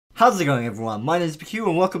How's it going, everyone? My name is McQ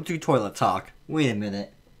and welcome to Toilet Talk. Wait a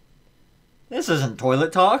minute. This isn't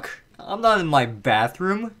Toilet Talk. I'm not in my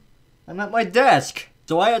bathroom. I'm at my desk.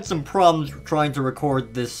 So I had some problems trying to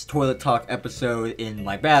record this Toilet Talk episode in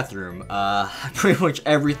my bathroom. Pretty much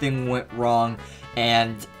everything went wrong,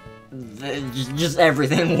 and just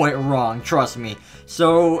everything went wrong, trust me.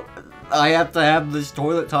 So I have to have this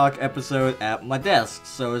Toilet Talk episode at my desk.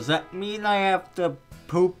 So does that mean I have to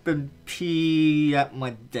poop and pee at my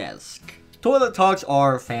desk? Toilet Talks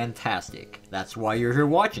are fantastic. That's why you're here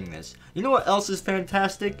watching this. You know what else is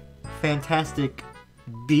fantastic? Fantastic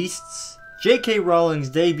Beasts. J.K. Rowling's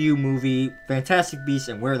debut movie, Fantastic Beasts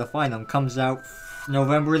and Where to Find Them, comes out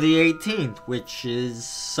November the 18th, which is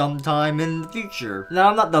sometime in the future. Now,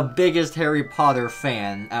 I'm not the biggest Harry Potter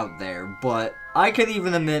fan out there, but I can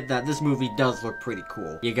even admit that this movie does look pretty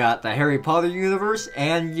cool. You got the Harry Potter universe,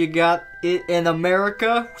 and you got it in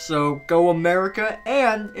America, so go America,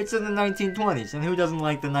 and it's in the 1920s, and who doesn't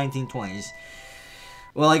like the 1920s?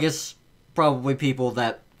 Well, I guess probably people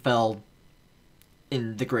that fell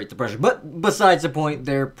in the Great Depression, but besides the point,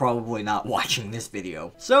 they're probably not watching this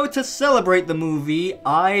video. So to celebrate the movie,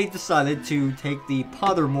 I decided to take the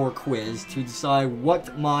Pottermore quiz to decide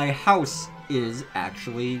what my house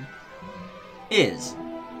actually is.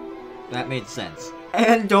 That made sense.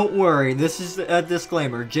 And don't worry, this is a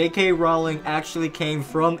disclaimer. J.K. Rowling actually came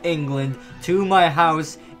from England to my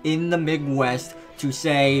house in the Midwest to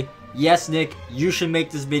say, yes, Nick, you should make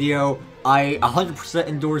this video. I 100%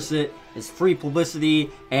 endorse it. It's free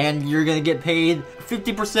publicity, and you're gonna get paid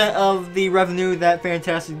 50% of the revenue that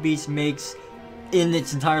Fantastic Beasts makes in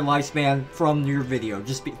its entire lifespan from your video.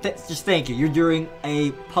 Just thank you. You're doing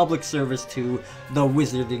a public service to the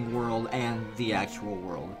wizarding world and the actual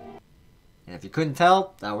world. And if you couldn't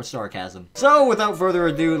tell, that was sarcasm. So, without further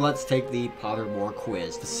ado, let's take the Pottermore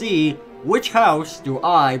quiz to see which house do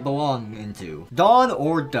I belong into. Dawn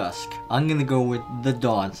or dusk? I'm gonna go with the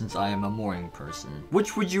dawn since I am a morning person.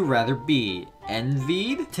 Which would you rather be?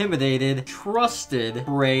 Envied, intimidated, trusted,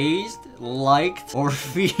 praised, liked, or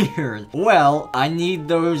feared? Well, I need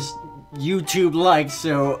those YouTube likes,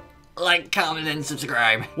 so like, comment, and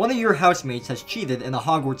subscribe. One of your housemates has cheated in a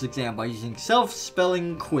Hogwarts exam by using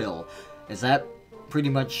self-spelling quill. Is that pretty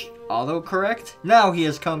much autocorrect? Now he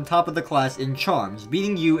has come top of the class in charms,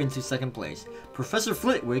 beating you into second place. Professor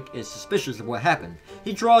Flitwick is suspicious of what happened.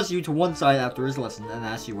 He draws you to one side after his lesson and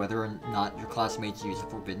asks you whether or not your classmates use a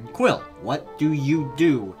forbidden quill. What do you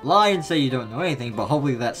do? Lie and say you don't know anything, but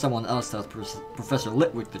hopefully that someone else tells Professor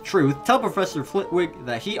Flitwick the truth. Tell Professor Flitwick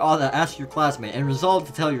that he ought to ask your classmate, and resolve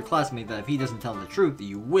to tell your classmate that if he doesn't tell the truth,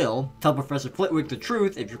 you will. Tell Professor Flitwick the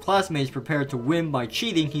truth. If your classmate is prepared to win by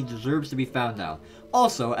cheating, he deserves to be found out.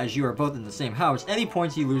 Also, as you are both in the same house, any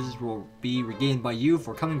points he loses will be regained by you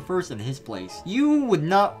for coming first in his place. You would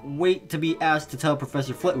not wait to be asked to tell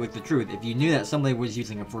Professor Flitwick the truth. If you knew that somebody was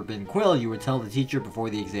using a forbidden quill, you would tell the teacher before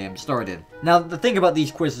the exam started. Now, the thing about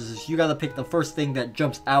these quizzes is you gotta pick the first thing that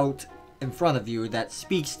jumps out in front of you that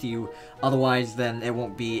speaks to you, otherwise then it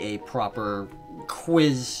won't be a proper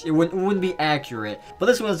quiz. It wouldn't be accurate. But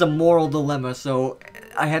this one is a moral dilemma, so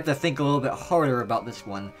I had to think a little bit harder about this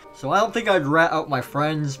one. So I don't think I'd rat out my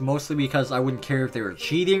friends, mostly because I wouldn't care if they were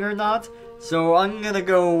cheating or not. So I'm gonna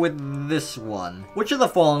go with this one. Which of the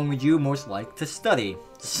following would you most like to study?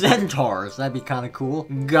 Centaurs, that'd be kinda cool.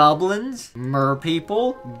 Goblins,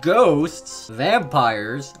 merpeople, ghosts,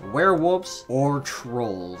 vampires, werewolves, or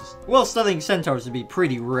trolls. Well, studying centaurs would be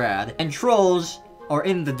pretty rad. And trolls are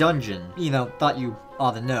in the dungeon. You know, thought you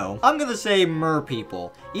ought to know. I'm gonna say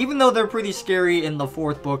merpeople. Even though they're pretty scary in the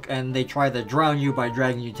 4th book and they try to drown you by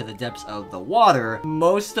dragging you to the depths of the water,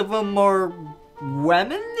 most of them are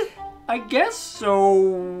women, I guess? So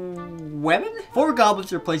women? 4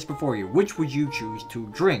 goblets are placed before you. Which would you choose to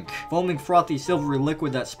drink? Foaming, frothy, silvery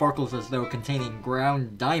liquid that sparkles as though containing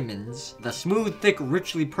ground diamonds. The smooth, thick,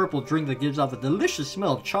 richly purple drink that gives off a delicious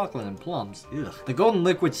smell of chocolate and plums. Ugh. The golden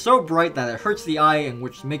liquid so bright that it hurts the eye and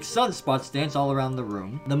which makes sunspots dance all around the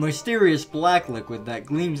room. The mysterious black liquid that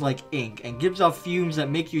gleams like ink and gives off fumes that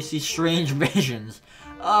make you see strange visions.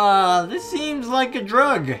 This seems like a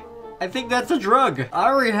drug. I think that's a drug. I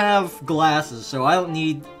already have glasses, so I don't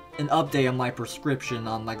need an update on my prescription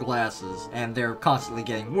on my glasses, and they're constantly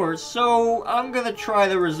getting worse, so I'm gonna try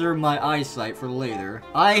to reserve my eyesight for later.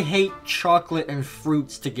 I hate chocolate and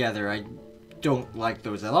fruits together. I don't like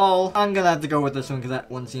those at all. I'm gonna have to go with this one because that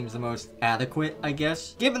one seems the most adequate, I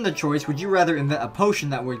guess. Given the choice, would you rather invent a potion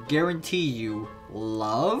that would guarantee you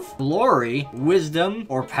love, glory, wisdom,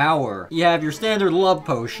 or power? You have your standard love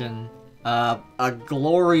potion, a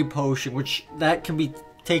glory potion, which that can be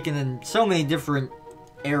taken in so many different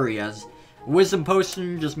areas. Wisdom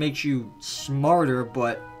potion just makes you smarter,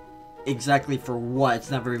 but exactly for what?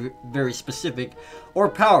 It's not very specific. Or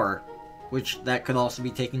power, which that could also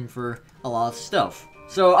be taken for a lot of stuff.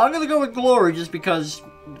 So I'm gonna go with glory just because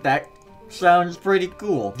that sounds pretty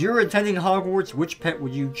cool. If you're attending Hogwarts, which pet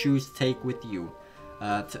would you choose to take with you?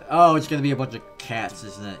 Oh, it's gonna be a bunch of cats,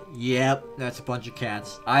 isn't it? Yep, that's a bunch of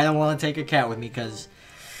cats. I don't want to take a cat with me because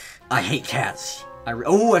I hate cats.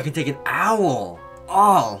 Oh, I can take an owl.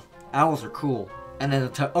 Oh, owls are cool. And then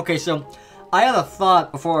okay, so I had a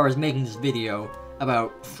thought before I was making this video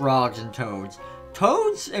about frogs and toads.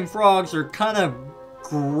 Toads and frogs are kind of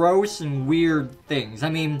gross and weird things. I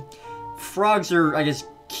mean, frogs are, I guess,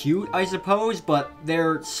 cute, I suppose, but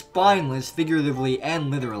they're spineless, figuratively and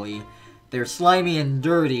literally. They're slimy and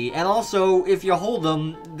dirty, and also, if you hold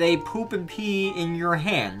them, they poop and pee in your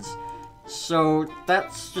hands. So,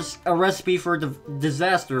 that's just a recipe for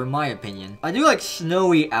disaster, in my opinion. I do like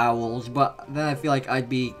snowy owls, but then I feel like I'd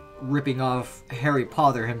be ripping off Harry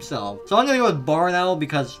Potter himself. So I'm gonna go with barn owl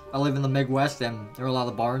because I live in the Midwest and there are a lot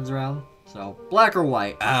of barns around. So, black or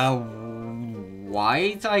white?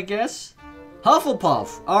 White, I guess?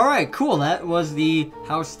 Hufflepuff! Alright, cool. That was the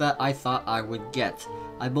house that I thought I would get.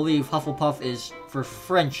 I believe Hufflepuff is for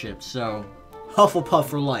friendship, so Hufflepuff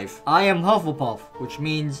for life. I am Hufflepuff, which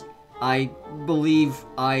means I believe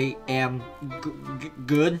I am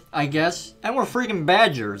good, I guess. And we're freaking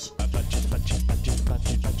badgers.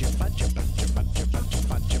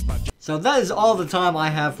 So that is all the time I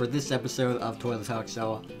have for this episode of Toilet Talk.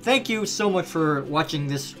 So thank you so much for watching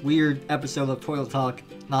this weird episode of Toilet Talk,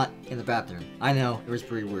 not in the bathroom. I know, it was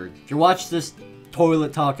pretty weird. If you watched this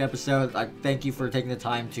Toilet Talk episode, I thank you for taking the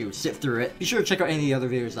time to sift through it. Be sure to check out any of the other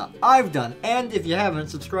videos that I've done, and if you haven't,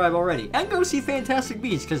 subscribe already. And go see Fantastic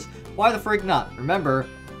Beasts, because why the frig not? Remember,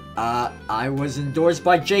 I was endorsed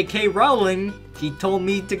by J.K. Rowling. He told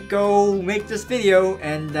me to go make this video,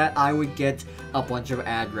 and that I would get a bunch of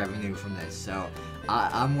ad revenue from this. So,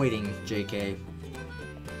 I'm waiting, J.K.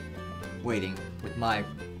 Waiting with my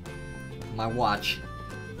watch.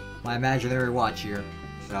 My imaginary watch here.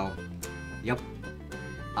 So, yep.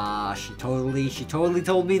 She totally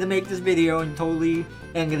told me to make this video and totally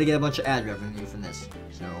am gonna get a bunch of ad revenue from this.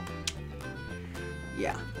 So,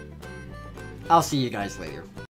 yeah. I'll see you guys later.